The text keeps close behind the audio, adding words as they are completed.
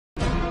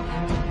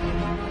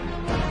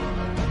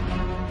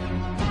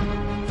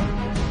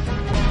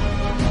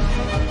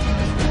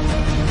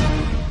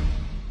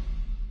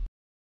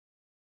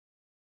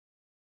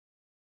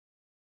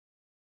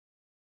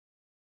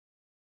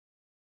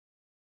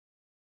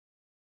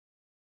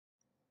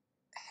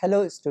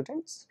Hello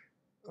students,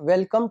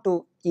 welcome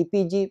to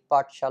EPG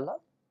Pathshala.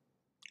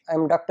 I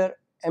am Dr.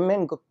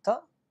 M.N.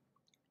 Gupta,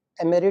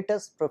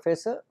 Emeritus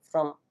Professor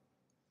from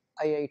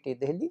IIT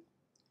Delhi.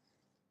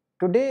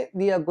 Today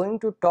we are going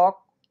to talk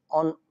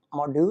on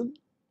module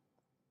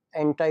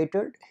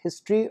entitled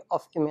History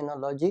of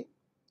Immunology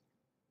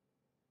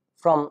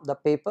from the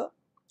paper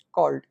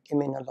called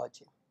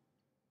Immunology.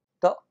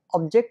 The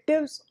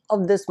objectives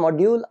of this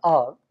module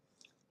are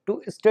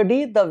to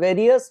study the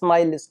various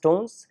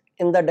milestones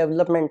in the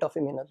development of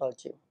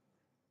immunology,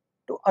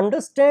 to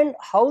understand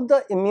how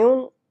the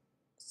immune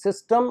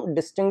system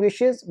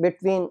distinguishes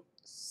between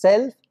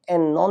self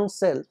and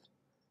non-self.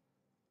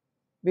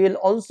 We will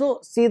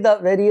also see the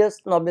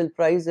various Nobel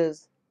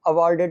Prizes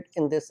awarded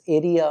in this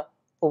area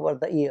over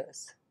the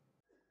years.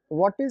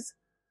 What is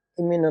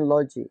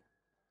immunology?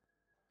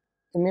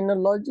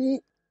 Immunology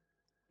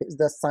is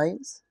the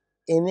science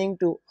aiming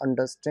to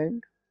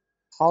understand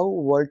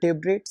how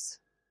vertebrates,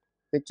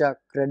 which are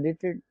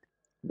credited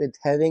with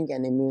having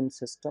an immune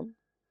system,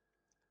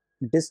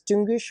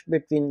 distinguish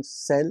between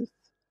self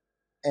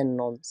and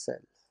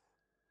non-self.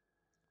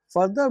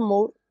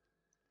 Furthermore,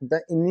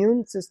 the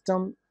immune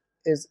system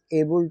is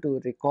able to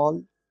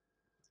recall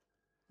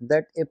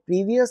that a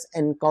previous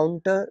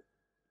encounter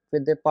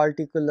with a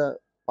particular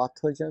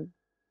pathogen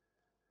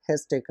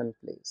has taken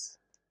place.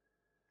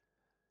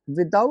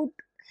 Without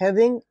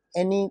having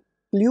any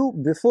clue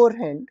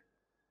beforehand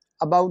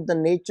about the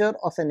nature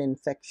of an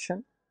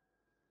infection,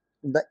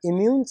 the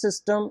immune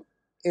system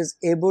is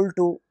able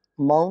to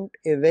mount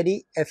a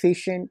very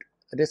efficient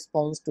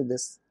response to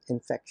this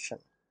infection.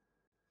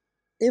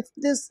 If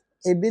this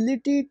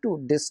ability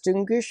to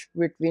distinguish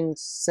between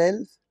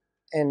self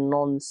and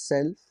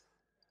non-self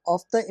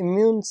of the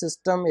immune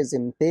system is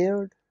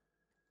impaired,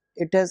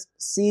 it has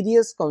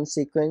serious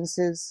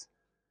consequences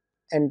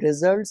and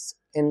results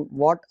in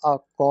what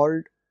are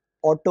called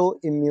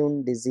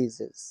autoimmune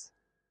diseases.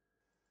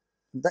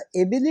 The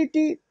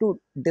ability to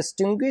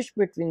distinguish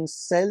between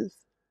self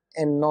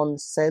and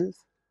non-self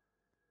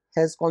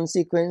has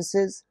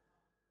consequences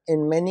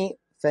in many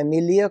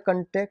familiar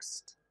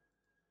contexts.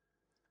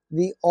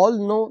 We all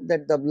know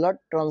that the blood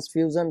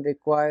transfusion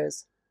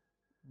requires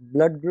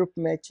blood group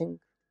matching.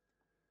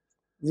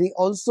 We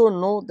also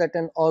know that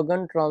an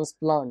organ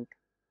transplant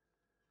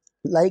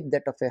like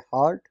that of a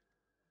heart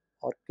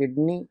or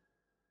kidney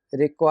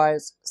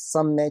requires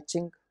some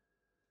matching.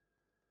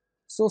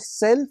 So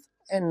self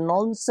and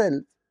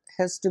non-self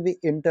has to be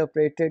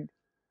interpreted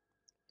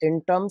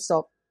in terms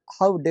of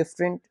how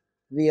different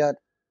we are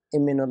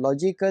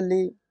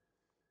immunologically.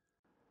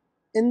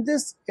 In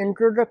this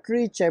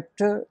introductory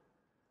chapter,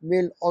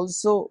 we'll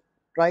also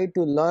try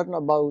to learn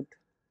about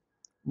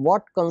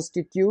what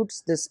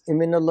constitutes this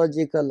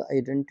immunological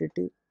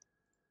identity.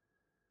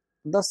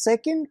 The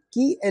second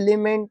key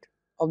element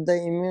of the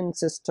immune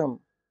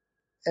system,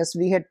 as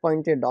we had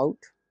pointed out,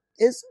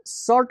 is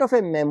sort of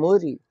a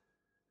memory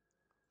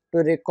to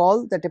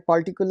recall that a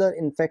particular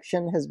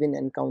infection has been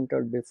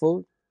encountered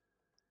before.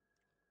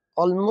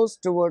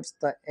 Almost towards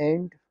the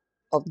end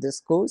of this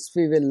course,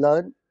 we will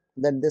learn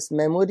that this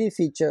memory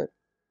feature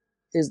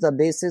is the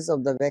basis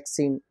of the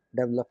vaccine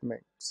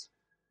developments.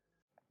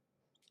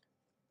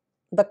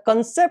 The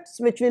concepts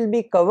which will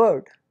be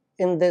covered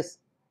in this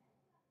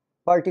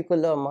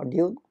particular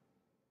module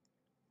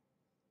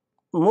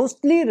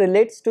mostly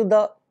relates to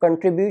the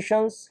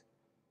contributions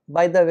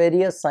by the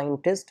various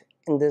scientists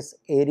in this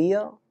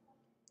area: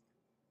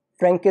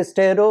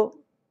 Francesco,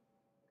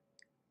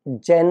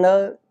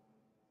 Jenner,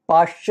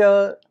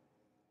 Pasteur,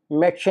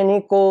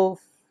 Metchnikoff,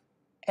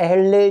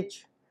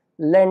 Ehrlich,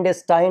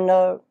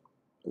 Landsteiner,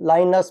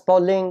 Linus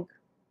Pauling,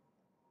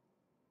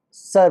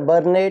 Sir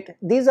Burnett.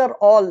 These are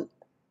all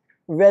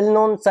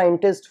well-known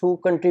scientists who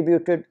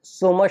contributed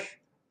so much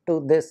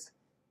to this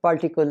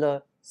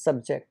particular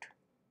subject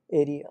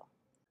area.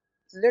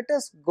 Let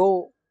us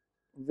go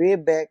way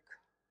back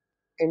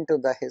into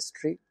the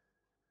history.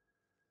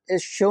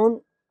 Is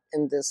shown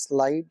in this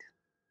slide.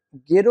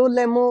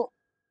 Girolamo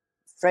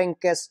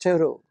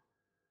Francesco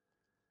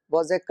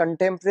was a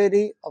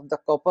contemporary of the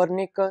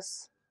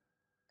Copernicus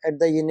at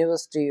the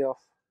University of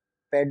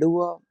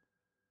Padua.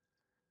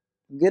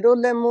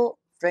 Girolamo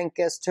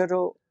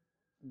Francesco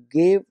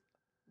gave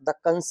the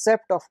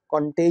concept of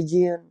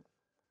contagion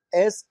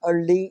as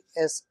early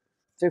as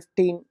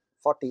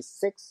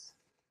 1546.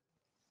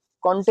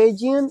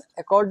 Contagion,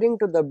 according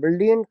to the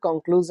brilliant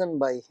conclusion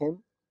by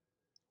him,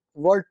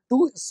 were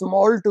too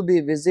small to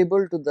be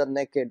visible to the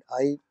naked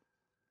eye,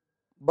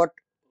 but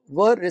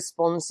were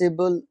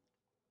responsible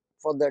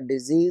for the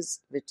disease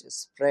which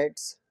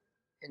spreads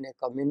in a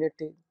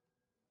community.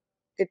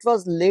 It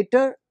was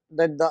later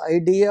that the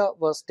idea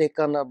was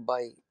taken up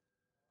by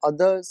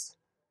others.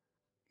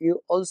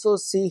 You also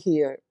see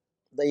here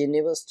the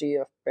University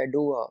of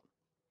Padua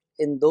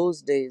in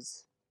those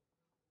days,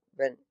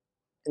 when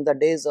in the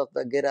days of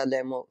the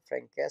Girolamo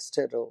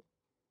Francesco,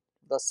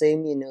 the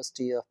same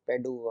University of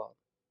Padua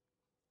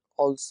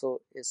also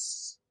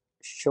is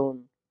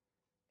shown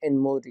in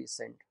more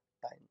recent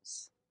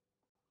times.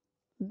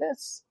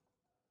 Let's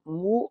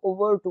move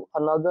over to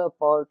another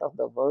part of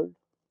the world.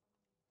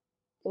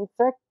 In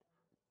fact,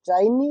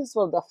 Chinese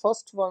were the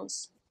first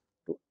ones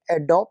to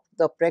adopt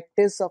the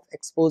practice of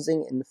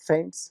exposing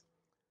infants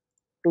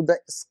to the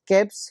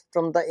scabs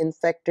from the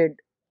infected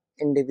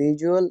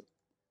individual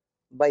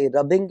by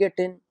rubbing it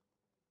in,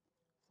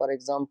 for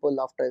example,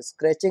 after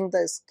scratching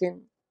the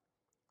skin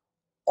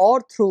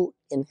or through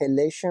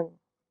inhalation.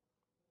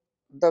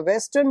 The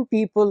Western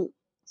people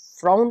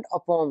frowned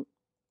upon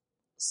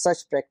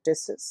such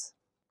practices.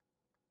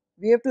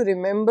 We have to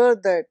remember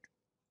that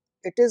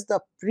it is the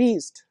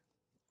priest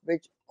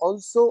which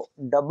also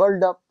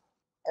doubled up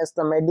as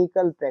the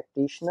medical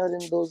practitioner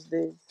in those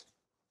days.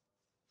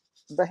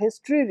 The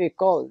history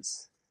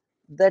recalls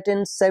that in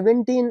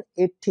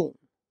 1718,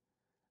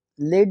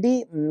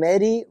 Lady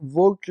Mary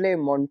Wortley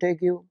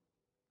Montagu,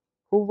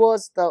 who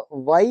was the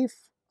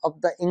wife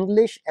of the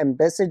English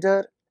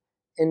ambassador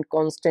in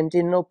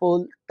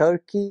Constantinople,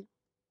 Turkey,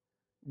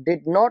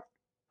 did not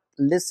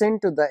listen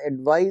to the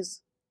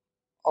advice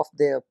of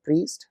their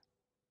priest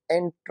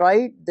and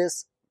tried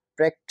this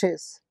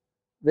practice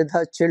with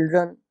her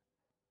children.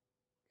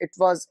 It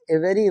was a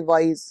very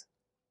wise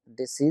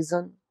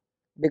decision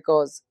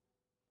because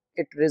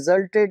it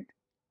resulted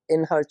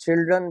in her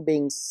children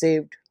being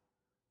saved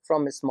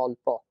from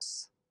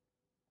smallpox.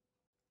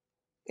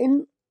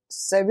 In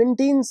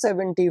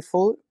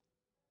 1774,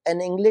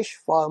 an English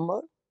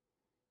farmer,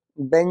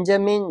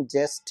 Benjamin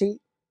Jesty,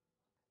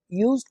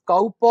 used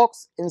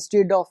cowpox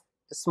instead of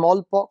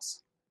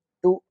smallpox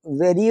to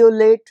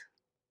variolate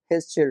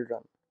his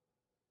children.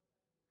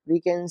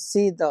 We can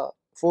see the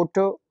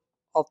photo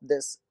of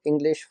this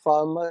English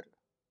farmer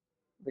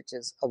which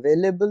is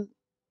available.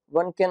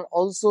 One can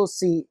also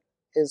see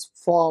his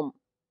farm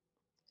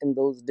in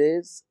those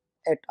days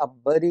at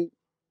Abbury.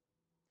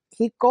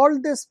 He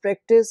called this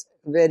practice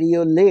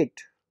variolate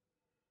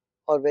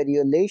or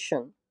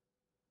variolation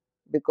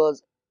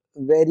because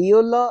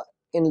variola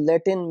in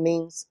Latin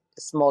means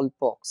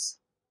smallpox.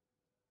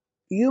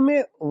 You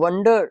may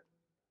wonder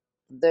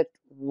that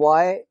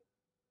why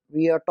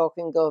we are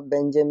talking of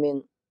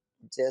Benjamin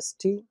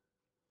Jesty,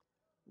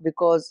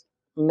 because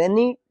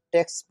many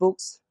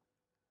textbooks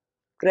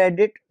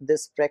credit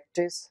this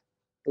practice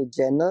to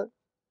Jenner.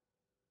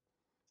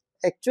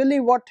 Actually,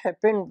 what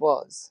happened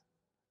was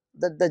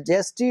that the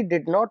Jesty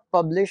did not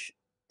publish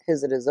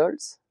his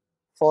results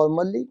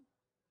formally.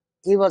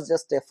 He was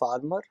just a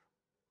farmer,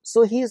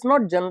 so he is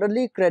not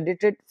generally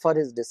credited for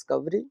his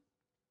discovery.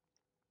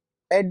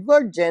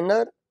 Edward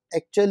Jenner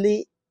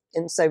actually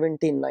in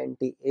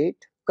 1798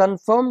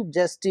 confirmed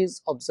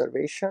Jesty's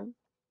observation.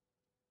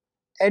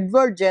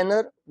 Edward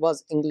Jenner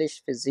was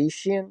English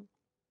physician.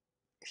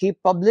 He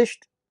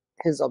published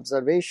his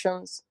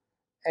observations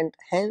and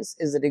hence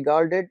is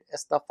regarded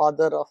as the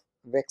father of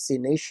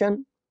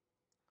vaccination.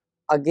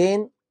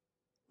 Again,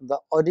 the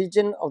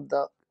origin of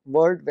the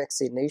word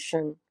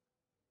vaccination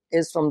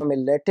is from a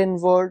Latin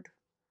word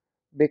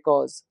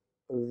because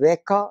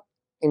vacca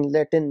in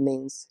Latin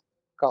means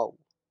cow.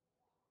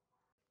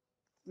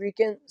 We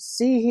can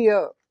see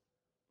here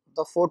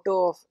the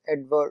photo of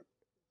Edward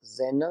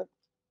Jenner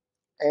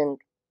and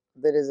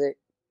there is a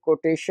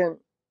quotation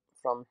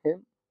from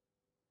him.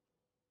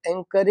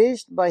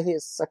 Encouraged by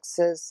his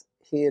success,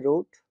 he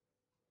wrote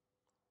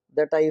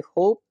that I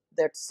hope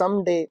that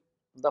someday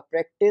the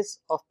practice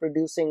of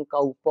producing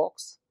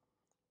cowpox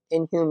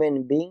in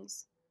human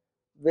beings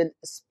will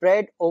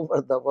spread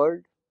over the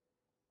world.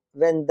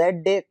 When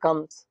that day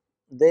comes,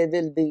 there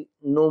will be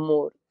no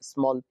more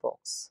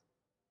smallpox.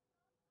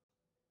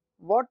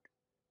 What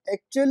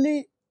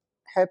actually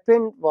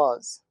happened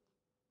was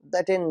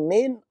that in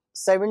May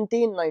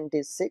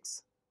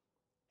 1796,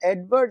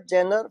 Edward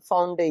Jenner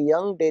found a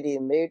young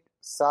dairymaid,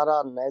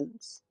 Sarah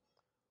Nelms,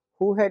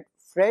 who had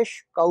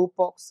fresh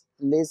cowpox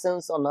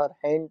lesions on her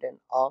hand and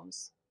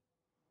arms.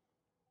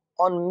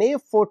 On May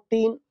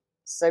 14,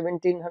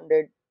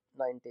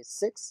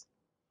 1796,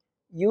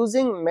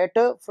 using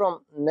matter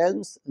from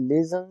Nelm's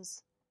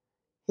lesions,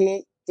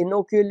 he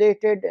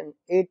inoculated an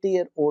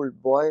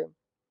 8-year-old boy,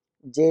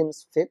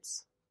 James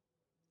Phipps.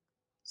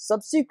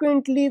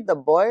 Subsequently, the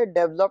boy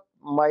developed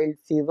mild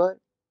fever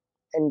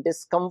and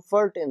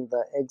discomfort in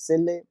the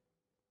axillae.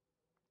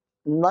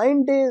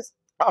 9 days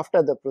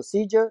after the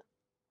procedure,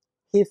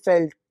 he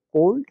felt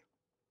cold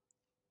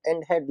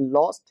and had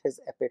lost his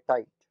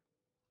appetite.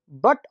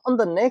 But on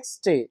the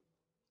next day,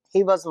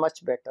 he was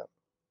much better.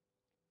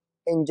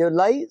 In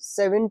July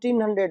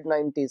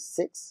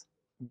 1796,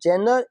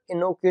 Jenner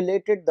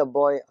inoculated the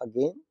boy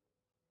again,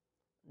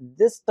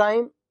 this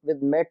time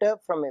with matter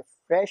from a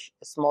fresh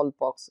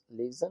smallpox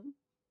lesion.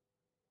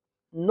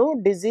 No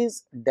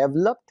disease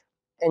developed,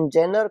 and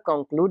Jenner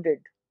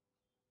concluded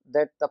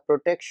that the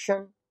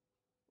protection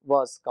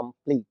was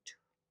complete.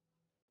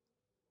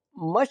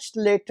 Much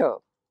later,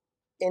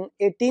 in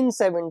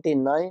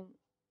 1879,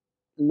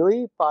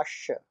 Louis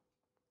Pasteur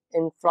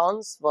in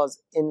France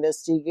was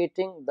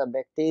investigating the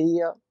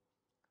bacteria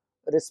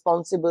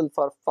responsible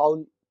for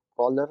fowl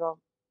cholera.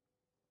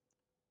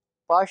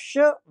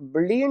 Pasteur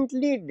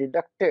brilliantly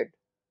deducted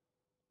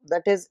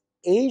that his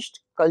aged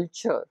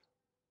culture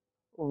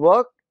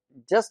worked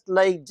just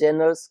like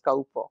Jenner's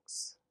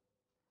cowpox.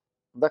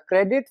 The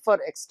credit for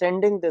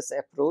extending this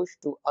approach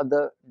to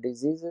other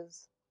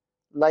diseases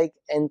like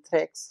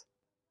anthrax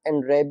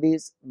and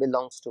rabies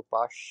belongs to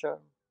Pasteur.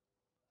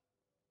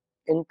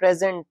 In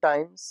present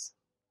times,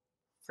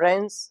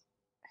 France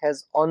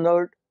has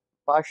honored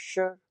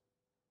Pasteur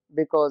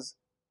because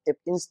if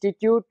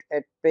institute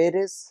at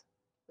Paris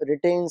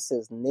retains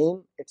his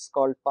name, it's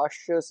called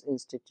Pasteur's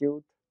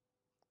Institute.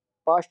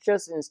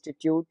 Pasteur's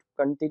Institute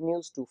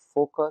continues to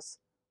focus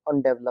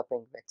on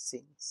developing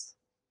vaccines.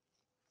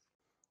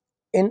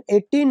 In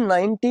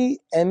 1890,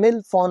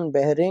 Emil von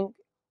Behring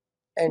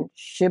and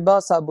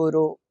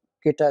Shibasaburo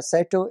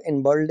Kitasato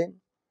in Berlin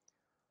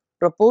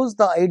proposed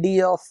the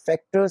idea of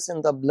factors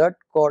in the blood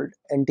called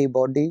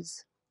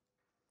antibodies,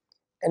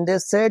 and they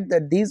said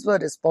that these were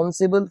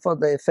responsible for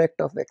the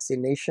effect of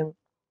vaccination.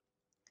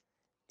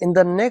 In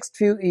the next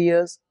few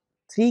years,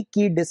 three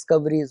key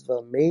discoveries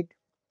were made.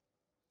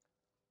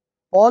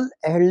 Paul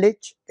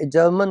Ehrlich, a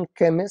German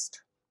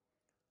chemist,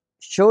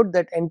 showed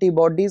that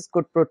antibodies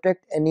could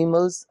protect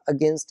animals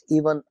against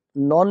even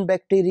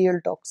non-bacterial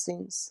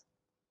toxins.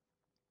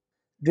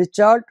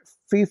 Richard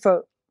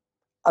Pfeiffer,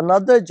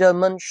 another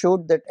German,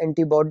 showed that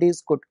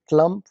antibodies could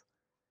clump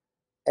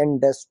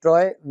and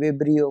destroy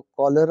Vibrio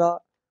cholera,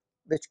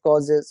 which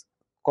causes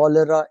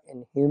cholera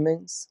in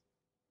humans.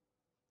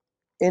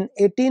 In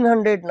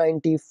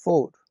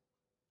 1894,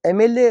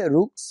 Emile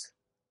Roux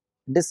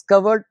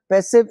discovered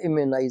passive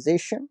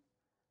immunization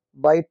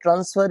by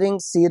transferring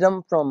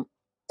serum from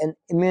an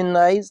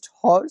immunized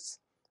horse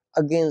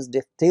against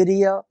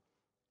diphtheria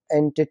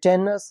and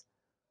tetanus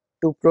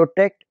to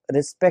protect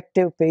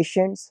respective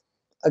patients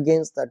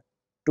against the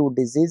two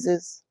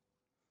diseases.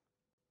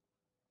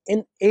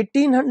 In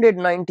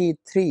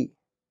 1893,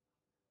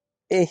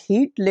 a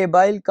heat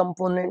labile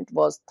component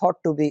was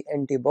thought to be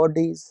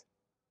antibodies,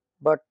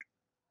 but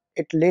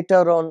it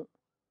later on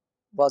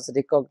was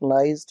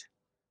recognized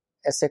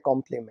as a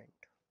complement.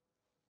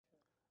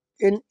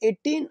 In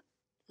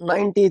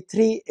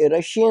 1893, a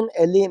Russian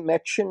Eli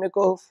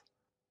Metchnikoff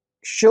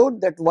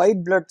showed that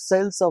white blood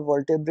cells of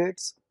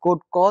vertebrates could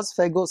cause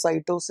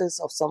phagocytosis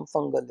of some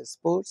fungal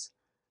spores,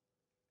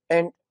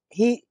 and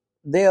he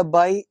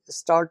thereby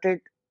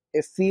started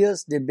a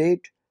fierce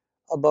debate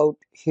about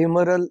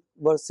humoral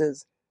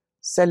versus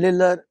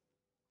cellular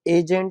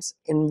agents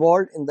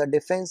involved in the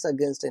defense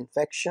against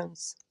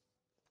infections.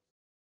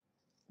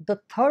 The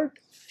third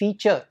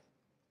feature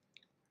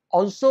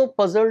also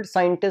puzzled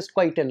scientists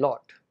quite a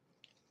lot.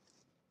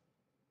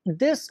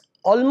 This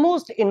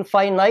almost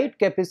infinite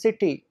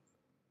capacity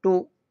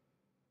to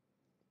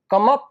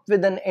come up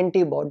with an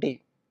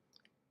antibody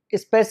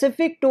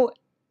specific to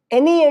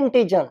any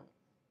antigen,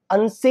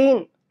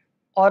 unseen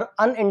or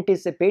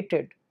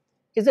unanticipated,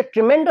 is a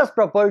tremendous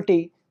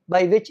property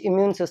by which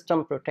immune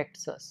system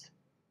protects us.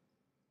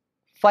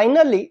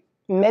 Finally,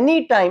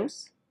 many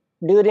times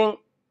during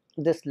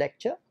this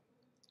lecture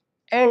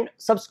and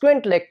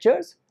subsequent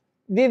lectures,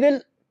 we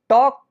will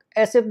talk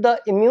as if the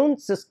immune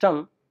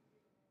system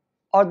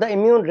or the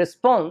immune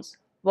response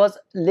was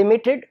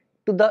limited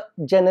to the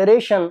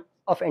generation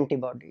of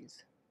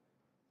antibodies.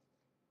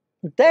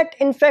 That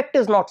in fact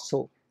is not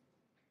so.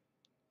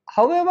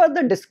 However,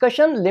 the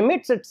discussion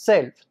limits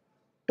itself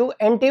to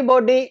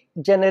antibody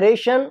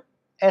generation,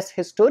 as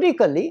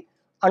historically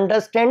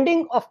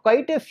understanding of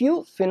quite a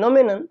few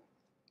phenomena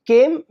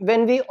came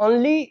when we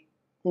only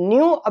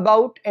knew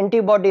about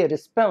antibody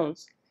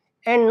response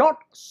and not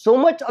so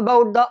much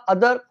about the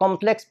other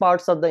complex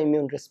parts of the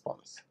immune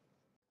response.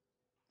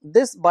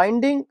 This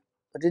binding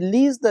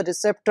releases the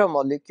receptor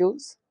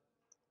molecules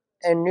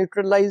and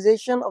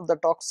neutralization of the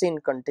toxin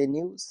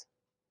continues.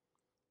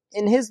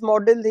 In his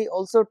model, he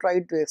also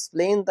tried to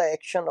explain the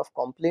action of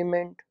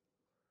complement,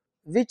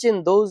 which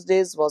in those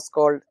days was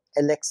called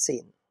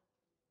alexin.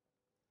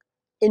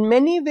 In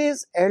many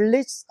ways,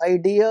 Ehrlich's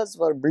ideas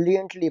were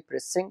brilliantly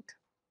prescient.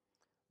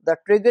 The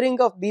triggering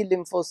of B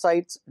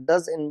lymphocytes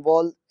does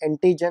involve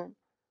antigen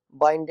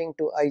binding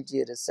to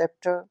Ig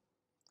receptor,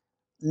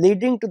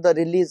 leading to the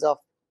release of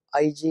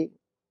Ig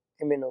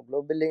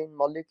immunoglobulin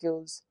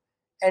molecules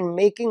and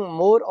making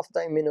more of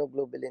the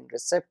immunoglobulin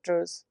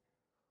receptors.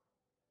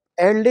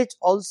 Ehrlich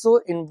also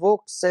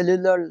invoked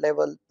cellular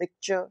level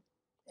picture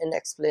in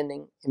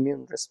explaining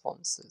immune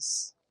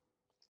responses.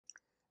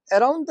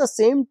 Around the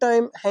same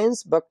time,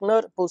 Heinz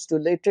Buchner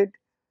postulated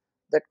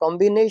that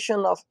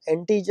combination of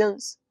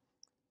antigens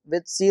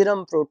with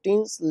serum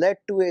proteins led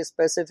to a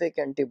specific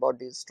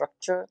antibody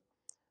structure.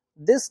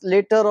 This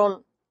later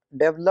on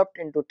developed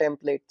into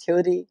template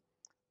theory,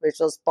 which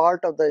was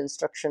part of the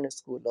instruction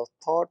school of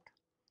thought.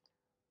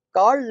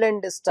 Karl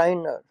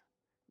Landsteiner,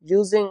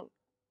 using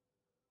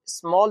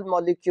small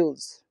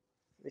molecules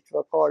which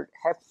were called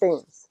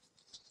haptens,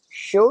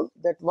 showed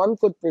that one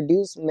could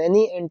produce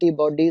many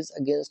antibodies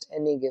against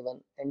any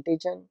given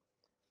antigen.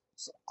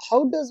 So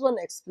how does one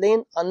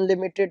explain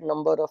unlimited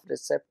number of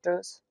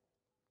receptors?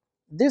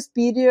 This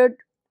period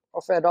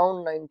of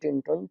around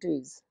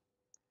 1920s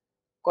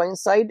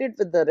coincided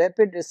with the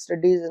rapid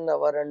studies in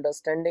our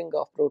understanding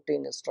of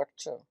protein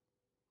structure,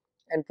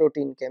 and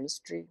protein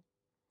chemistry.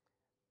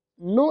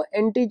 No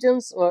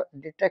antigens were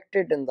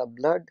detected in the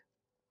blood.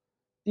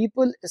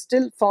 People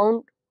still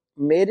found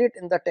merit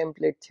in the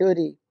template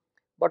theory,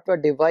 but were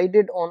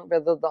divided on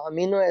whether the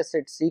amino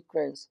acid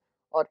sequence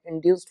or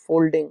induced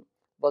folding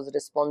was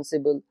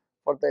responsible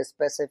for the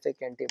specific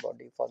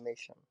antibody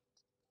formation.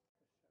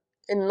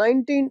 In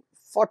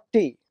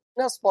 1940,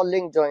 Linus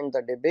Pauling joined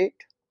the debate.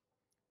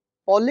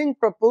 Pauling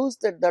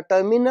proposed that the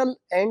terminal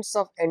ends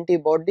of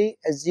antibody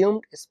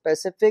assumed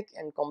specific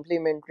and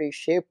complementary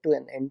shape to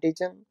an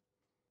antigen.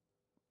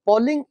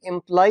 Pauling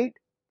implied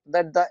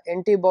that the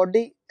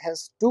antibody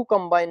has two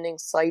combining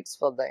sites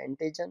for the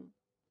antigen.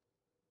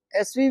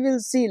 As we will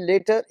see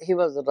later, he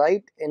was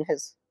right in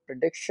his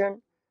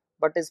prediction,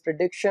 but his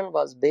prediction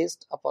was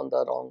based upon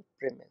the wrong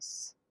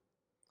premise.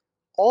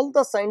 All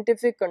the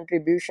scientific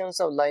contributions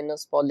of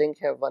Linus Pauling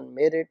have one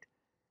merit: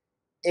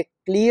 a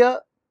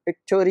clear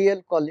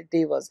pictorial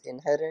quality was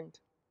inherent,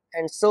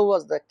 and so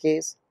was the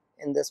case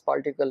in this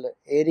particular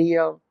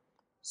area.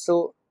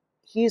 So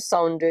he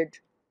sounded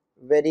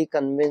very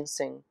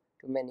convincing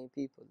to many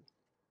people.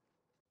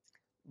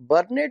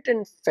 Burnett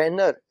and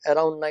Fenner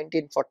around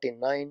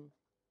 1949,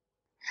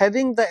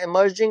 having the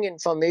emerging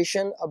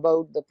information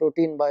about the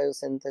protein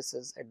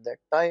biosynthesis at that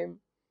time,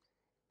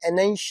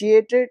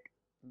 enunciated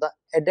the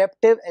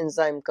adaptive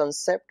enzyme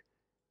concept,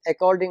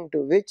 according to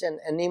which an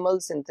animal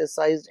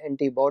synthesized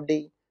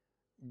antibody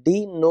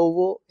de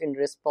novo in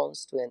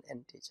response to an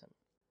antigen.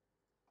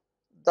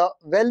 The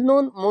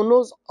well-known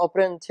Monod's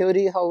operand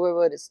theory,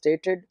 however,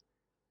 stated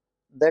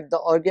that the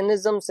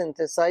organism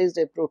synthesized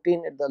a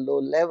protein at the low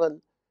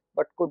level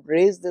but could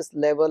raise this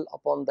level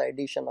upon the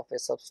addition of a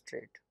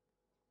substrate.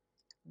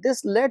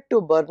 This led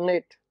to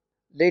Burnett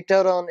later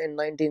on in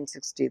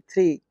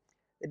 1963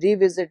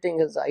 revisiting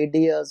his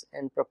ideas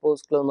and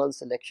proposed clonal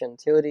selection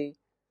theory.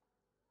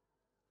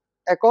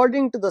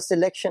 According to the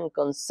selection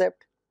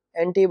concept,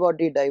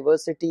 antibody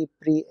diversity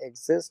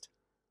pre-exists,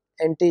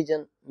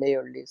 antigen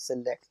merely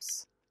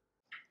selects.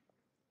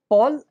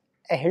 Paul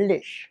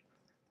Ehrlich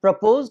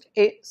proposed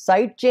a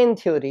side chain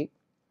theory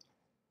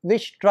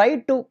which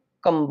tried to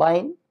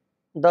combine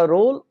the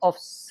role of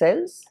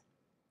cells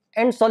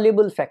and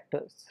soluble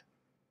factors.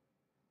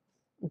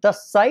 The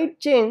side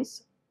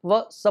chains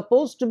were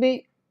supposed to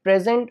be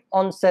present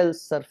on cell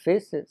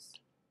surfaces,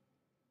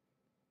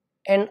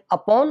 and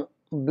upon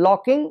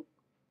blocking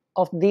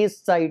of these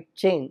side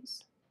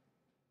chains,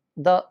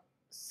 the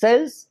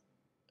cells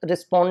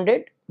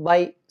responded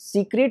by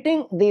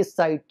secreting these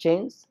side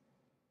chains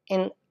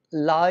in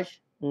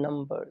large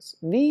numbers.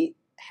 We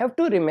have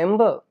to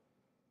remember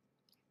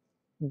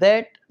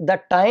that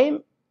the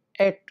time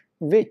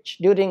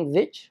during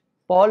which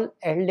Paul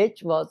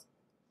Ehrlich was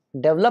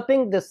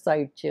developing this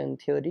side chain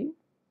theory,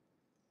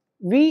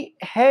 we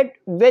had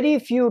very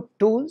few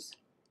tools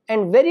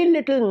and very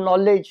little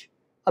knowledge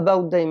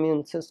about the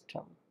immune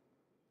system.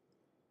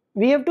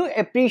 We have to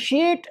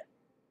appreciate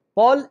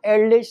Paul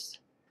Ehrlich's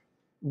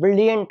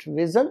brilliant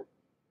vision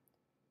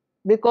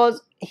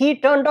because he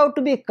turned out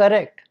to be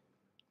correct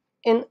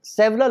in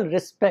several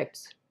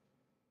respects.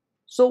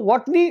 So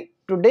what we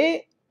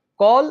today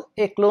call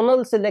a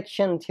clonal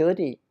selection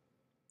theory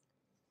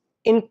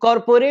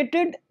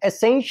incorporated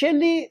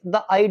essentially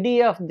the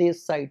idea of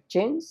these side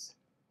chains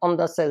on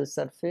the cell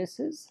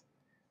surfaces.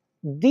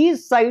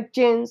 These side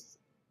chains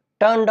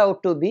turned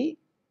out to be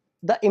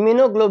the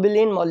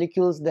immunoglobulin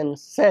molecules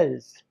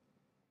themselves,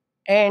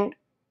 and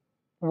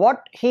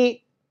what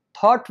he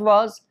thought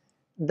was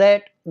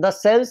that the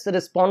cells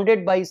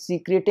responded by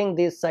secreting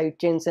these side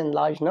chains in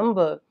large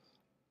number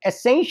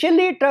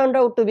essentially turned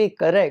out to be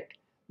correct,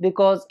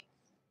 because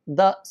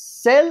the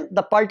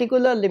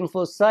particular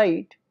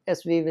lymphocyte,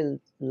 as we will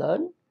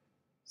learn,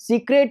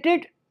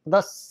 secreted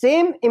the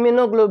same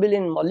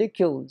immunoglobulin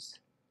molecules.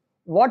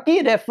 What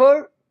he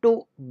referred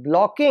to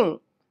blocking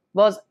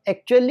was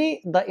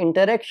actually the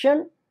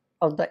interaction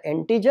of the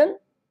antigen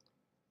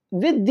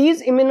with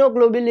these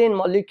immunoglobulin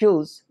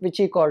molecules, which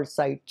he called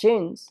side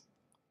chains,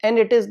 and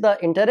it is the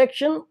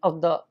interaction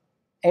of the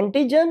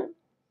antigen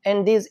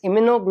and these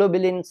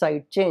immunoglobulin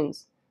side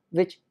chains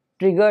which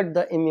triggered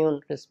the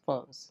immune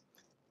response.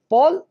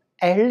 Paul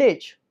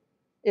Ehrlich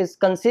is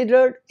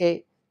considered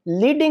a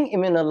leading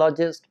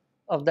immunologist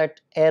of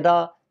that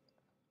era.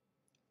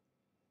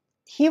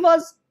 He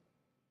was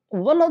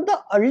one of the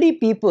early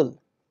people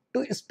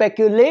to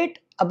speculate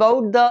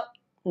about the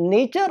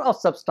nature of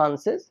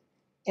substances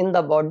in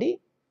the body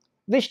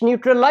which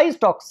neutralize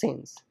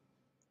toxins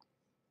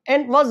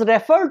and was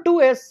referred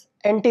to as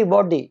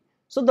antibody.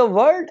 So the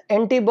word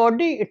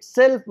antibody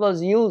itself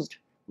was used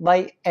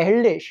by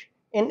Ehrlich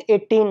in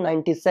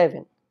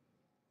 1897,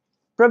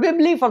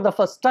 probably for the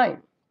first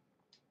time.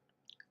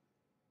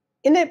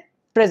 In a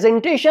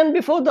presentation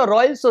before the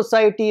Royal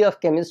Society of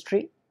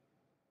Chemistry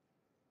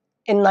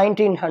in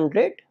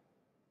 1900,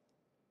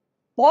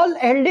 Paul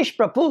Ehrlich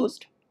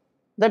proposed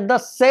that the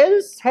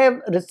cells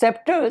have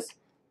receptors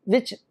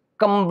which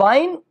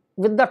combine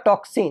with the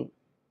toxin,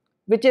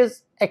 which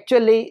is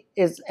actually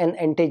an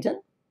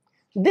antigen.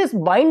 This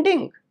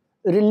binding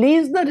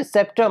releases the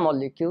receptor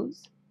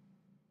molecules,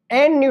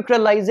 and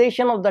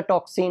neutralization of the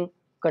toxin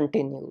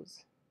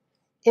continues.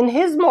 In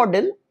his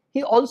model,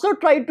 he also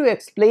tried to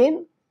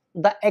explain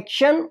the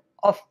action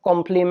of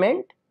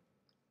complement,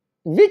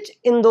 which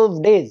in those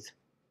days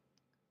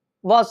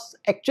was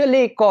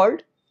actually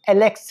called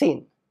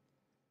alexin.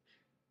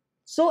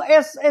 So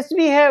as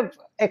we have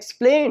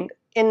explained,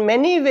 in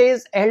many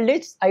ways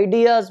Ehrlich's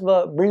ideas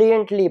were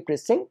brilliantly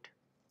prescient.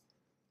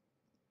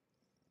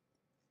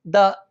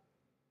 The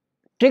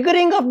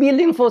triggering of B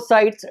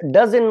lymphocytes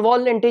does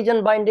involve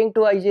antigen binding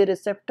to Ig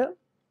receptor.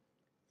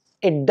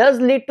 It does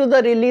lead to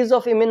the release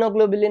of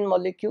immunoglobulin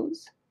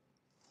molecules.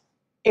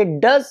 It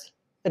does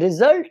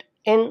result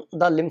in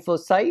the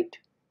lymphocyte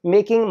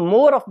making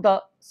more of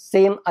the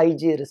same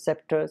Ig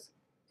receptors,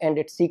 and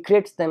it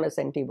secretes them as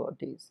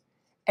antibodies.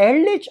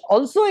 Ehrlich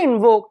also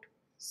invoked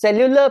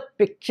cellular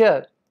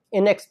picture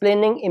in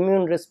explaining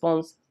immune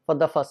response for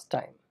the first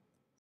time.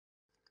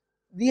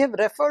 We have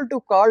referred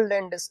to Karl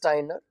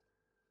Landsteiner.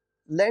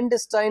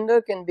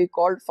 Landsteiner can be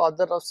called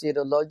father of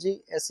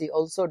serology, as he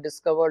also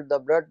discovered the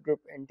blood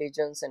group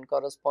antigens and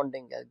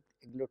corresponding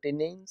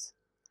agglutinins.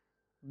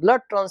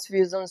 Blood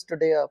transfusions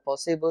today are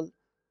possible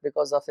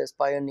because of his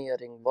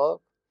pioneering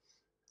work.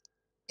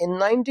 In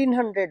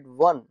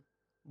 1901,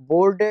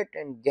 Bordet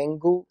and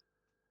Gengu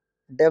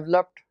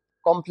developed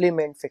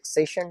complement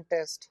fixation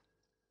test.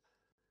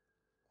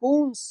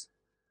 Kuhns,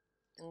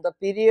 in the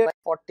period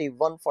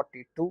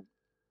 41-42,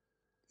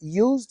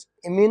 used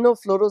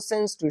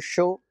immunofluorescence to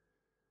show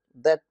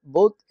that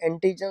both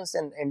antigens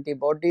and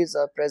antibodies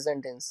are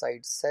present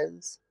inside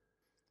cells.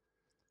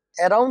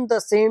 Around the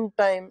same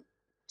time,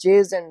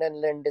 Chase and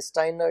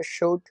Landsteiner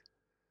showed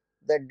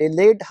that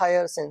delayed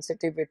higher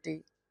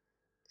sensitivity,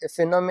 a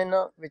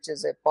phenomena which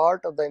is a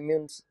part of the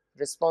immune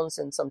response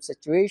in some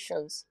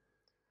situations,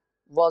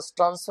 was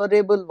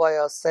transferable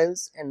via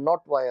cells and not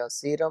via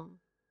serum.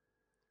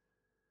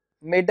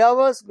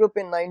 Medawar's group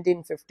in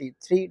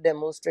 1953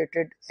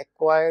 demonstrated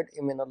acquired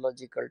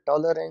immunological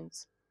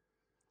tolerance.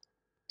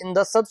 In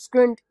the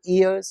subsequent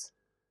years,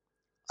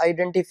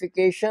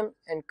 identification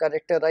and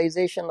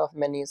characterization of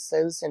many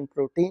cells and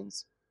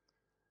proteins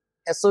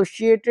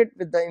associated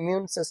with the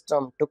immune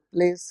system took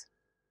place.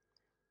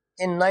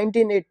 In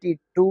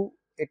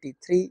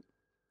 1982-83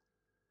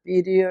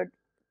 period,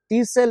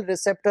 T-cell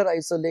receptor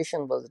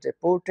isolation was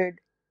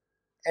reported,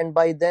 and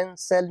by then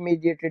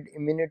cell-mediated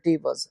immunity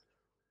was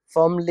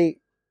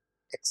firmly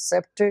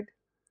accepted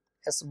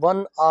as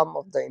one arm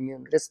of the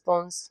immune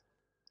response.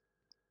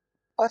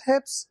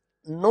 Perhaps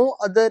no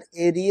other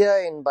area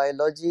in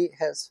biology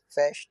has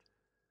fetched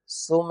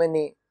so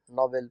many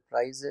Nobel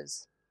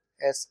Prizes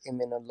as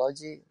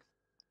immunology.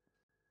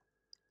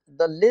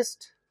 The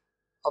list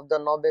of the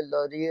Nobel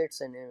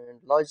laureates in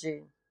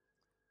immunology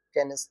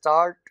can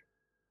start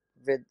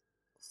with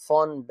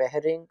von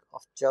Behring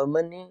of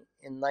Germany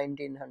in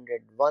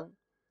 1901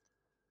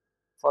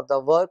 for the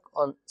work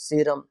on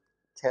serum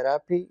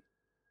therapy,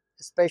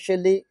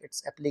 especially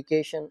its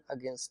application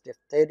against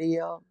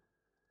diphtheria.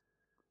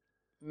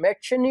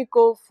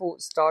 Metchnikoff, who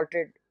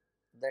started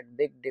that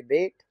big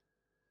debate,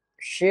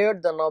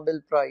 shared the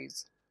Nobel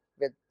Prize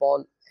with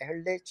Paul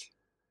Ehrlich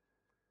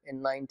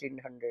in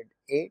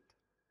 1908.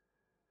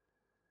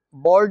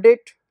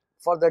 Bordet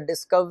for the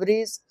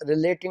discoveries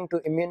relating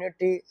to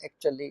immunity,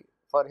 actually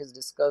for his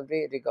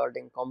discovery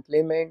regarding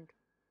complement,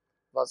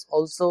 was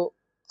also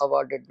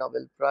awarded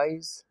Nobel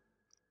Prize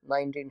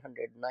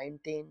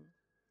 1919.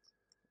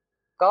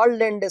 Karl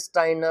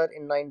Landsteiner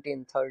in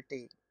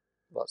 1930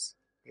 was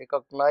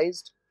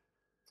recognized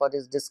for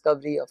his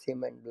discovery of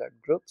human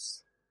blood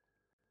groups.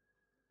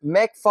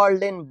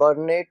 McFarlane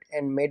Burnett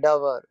and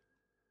Medawar,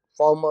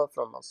 former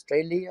from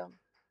Australia,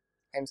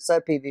 and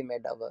Sir P.V.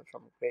 Medawar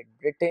from Great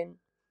Britain,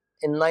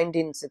 in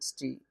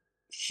 1960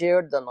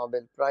 shared the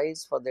Nobel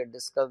Prize for their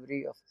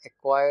discovery of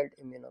acquired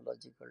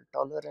immunological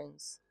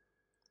tolerance.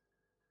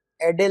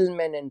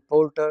 Edelman and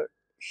Porter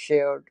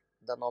shared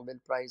the Nobel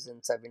Prize in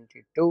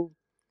 1972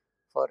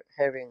 for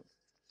having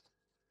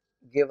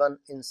given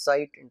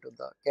insight into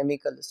the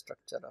chemical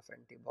structure of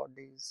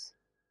antibodies.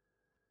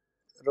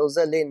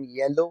 Rosalind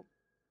Yellow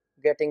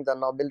getting the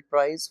Nobel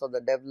Prize for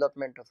the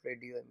development of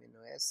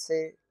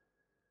radioimmunoassay.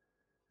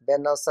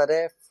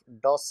 Benasareff,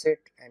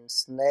 Dossett and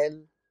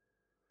Snell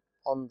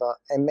on the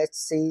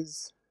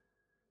MHCs.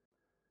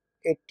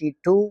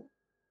 82,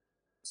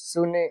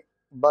 Sune,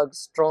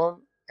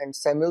 Bergstrom and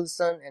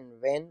Samuelson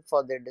and Venn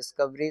for their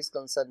discoveries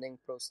concerning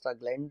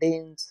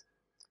prostaglandins,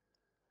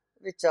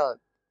 which are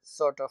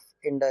sort of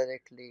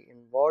indirectly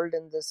involved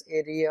in this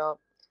area.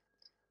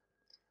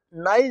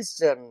 Niles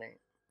Journey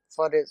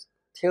for his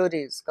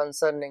theories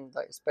concerning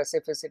the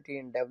specificity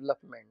in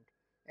development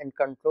and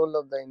control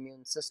of the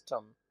immune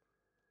system,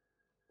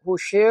 who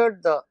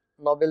shared the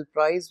Nobel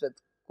Prize with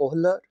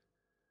Kohler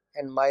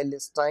and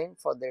Milestein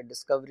for their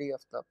discovery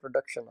of the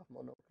production of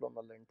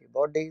monoclonal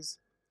antibodies.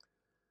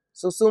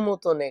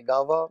 Susumoto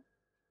Negawa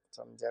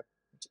from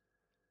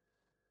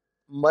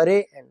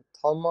Murray and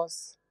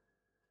Thomas,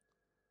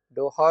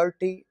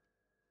 Doherty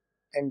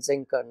and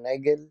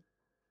Zinker-Nagel,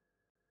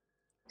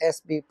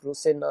 S. B.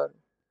 Prusiner,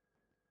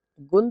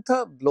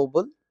 Gunther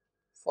Blobel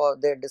for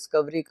their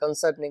discovery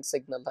concerning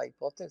signal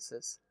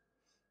hypothesis,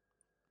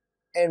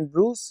 and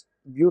Bruce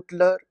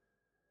Butler,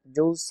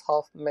 Jules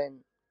Hoffman,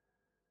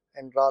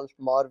 and Ralph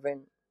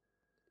Marvin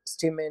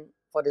Steeman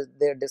for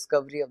their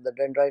discovery of the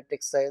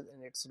dendritic cell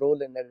and its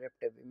role in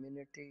adaptive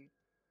immunity.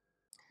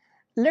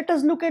 Let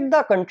us look at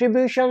the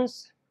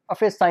contributions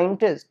of a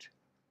scientist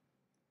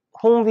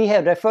whom we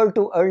have referred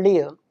to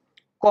earlier,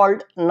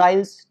 called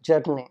Niels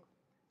Jerne.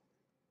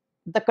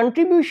 The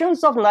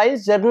contributions of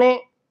Niels Jerne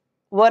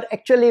were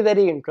actually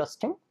very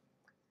interesting.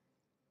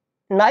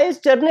 Niels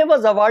Jerne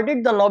was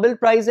awarded the Nobel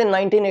Prize in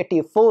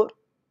 1984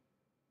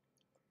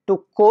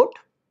 to quote,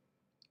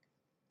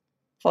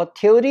 for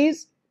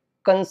theories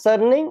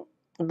concerning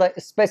the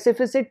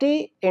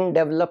specificity in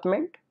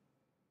development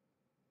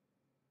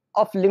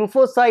of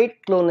lymphocyte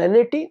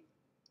clonality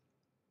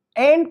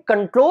and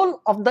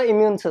control of the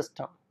immune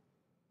system.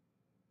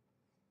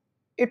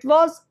 It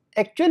was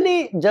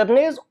actually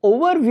Jerne's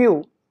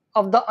overview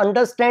of the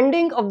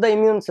understanding of the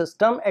immune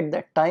system at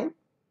that time,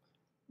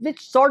 which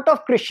sort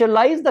of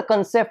crystallized the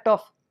concept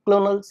of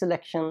clonal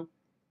selection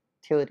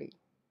theory.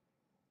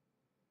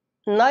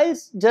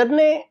 Niels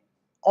Jerne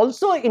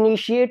also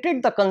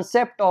initiated the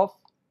concept of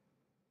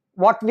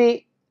what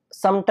we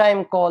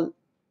sometimes call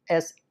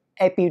as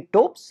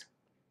epitopes,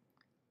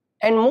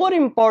 and more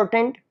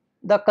important,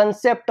 the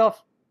concept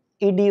of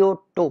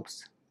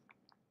idiotopes.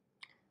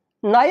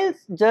 Niels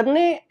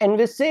Jerne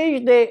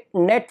envisaged a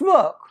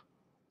network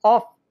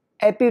of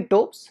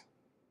epitopes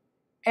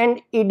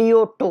and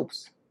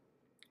idiotopes.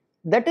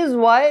 That is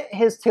why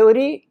his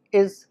theory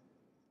is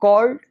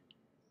called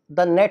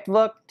the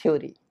network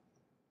theory.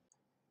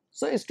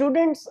 So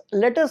students,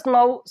 let us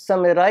now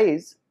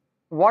summarize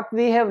what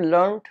we have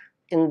learnt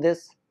in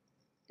this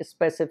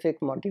specific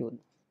module.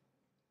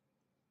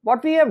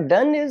 What we have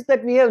done is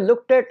that we have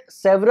looked at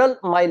several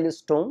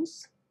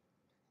milestones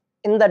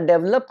in the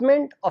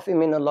development of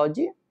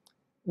immunology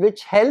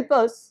which help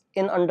us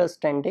in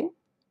understanding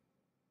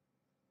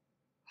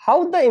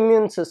how the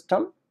immune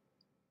system,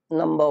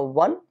 number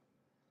one,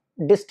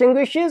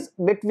 distinguishes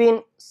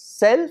between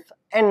self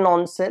and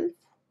non-self.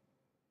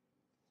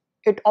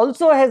 It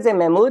also has a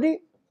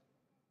memory.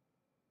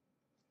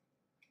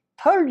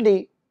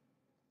 Thirdly,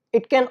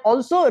 it can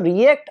also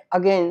react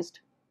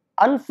against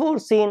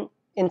unforeseen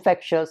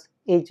infectious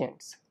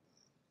agents.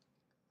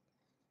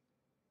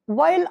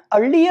 While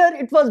earlier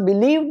it was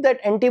believed that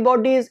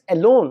antibodies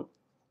alone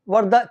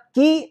were the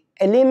key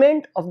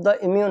element of the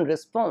immune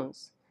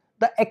response,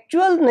 the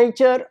actual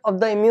nature of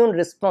the immune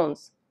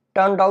response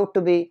turned out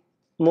to be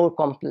more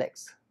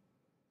complex.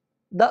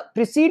 The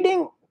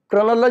preceding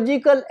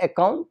chronological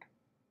account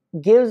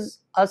gives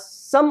us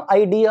some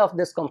idea of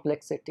this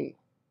complexity.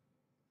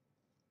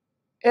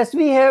 As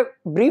we have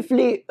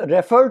briefly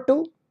referred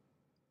to,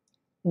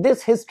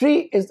 this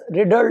history is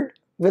riddled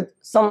with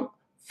some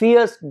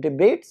fierce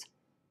debates,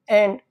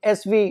 and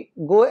as we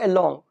go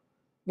along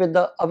with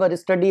our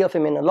study of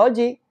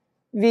immunology,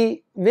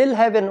 we will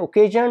have an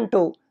occasion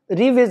to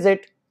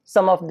revisit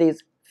some of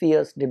these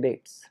fierce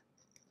debates.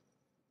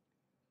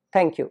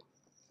 Thank you.